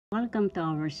Welcome to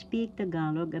our Speak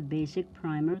Tagalog, a basic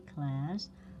primer class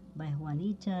by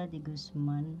Juanita de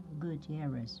Guzman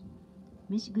Gutierrez.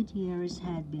 Miss Gutierrez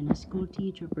had been a school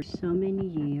teacher for so many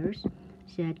years.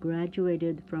 She had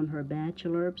graduated from her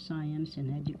Bachelor of Science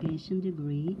in Education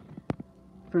degree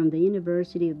from the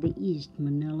University of the East,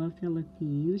 Manila,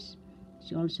 Philippines.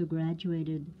 She also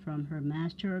graduated from her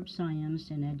Master of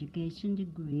Science in Education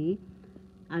degree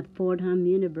at Fordham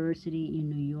University in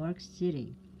New York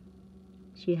City.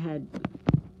 She had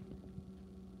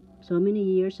so many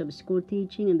years of school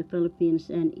teaching in the Philippines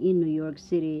and in New York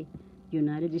City,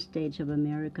 United States of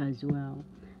America as well.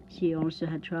 She also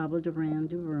had traveled around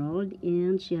the world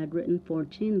and she had written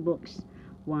 14 books.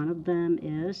 One of them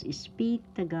is Speak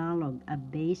Tagalog, a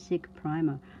basic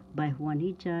primer by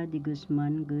Juanita de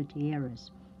Guzman Gutierrez.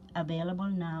 Available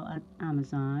now at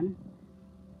Amazon,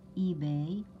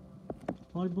 eBay,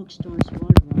 all bookstores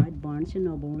worldwide, Barnes &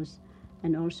 Nobles,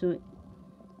 and also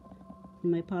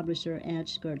my publisher at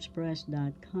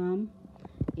skirtspress.com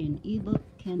in ebook,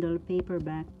 Kindle,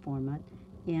 paperback format,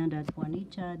 and at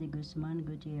Juanita de Guzman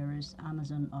Gutierrez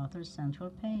Amazon Author Central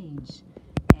page.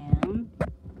 And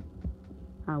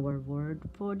our word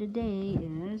for the day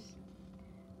is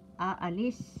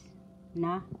aalis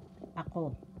na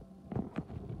ako.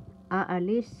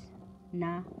 Aalis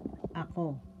na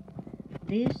ako.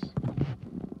 This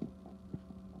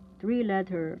three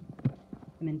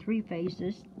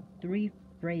phases, three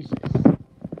phrases,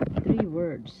 three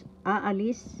words.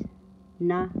 Aalis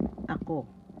na ako.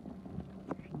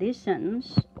 This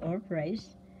sentence or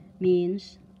phrase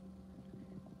means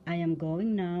I am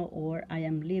going now or I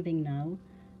am leaving now.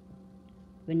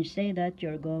 When you say that,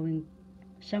 you're going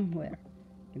somewhere.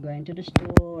 You're going to the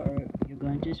store or you're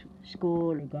going to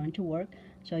school or going to work.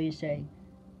 So you say,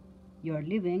 you're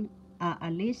leaving.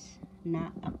 Aalis na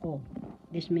ako.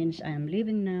 This means I am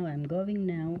leaving now, I am going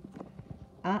now.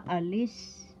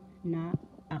 Aalis na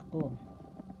ako.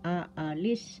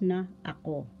 Aalis na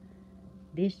ako.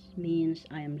 This means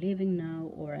I am leaving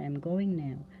now or I am going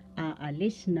now.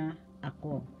 Aalis na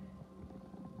ako.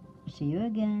 See you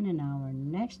again in our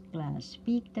next class,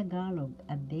 Speak Tagalog,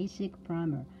 a basic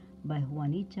primer by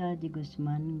Juanita de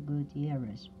Guzman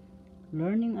Gutierrez.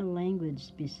 Learning a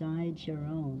language besides your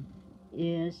own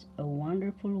is a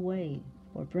wonderful way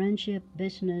for friendship,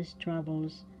 business,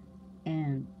 travels,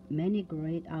 and many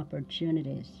great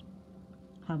opportunities.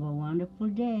 Have a wonderful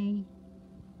day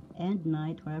and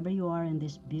night wherever you are in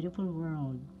this beautiful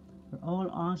world. We're all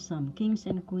awesome, kings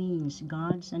and queens,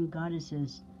 gods and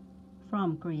goddesses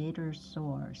from Creator's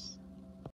source.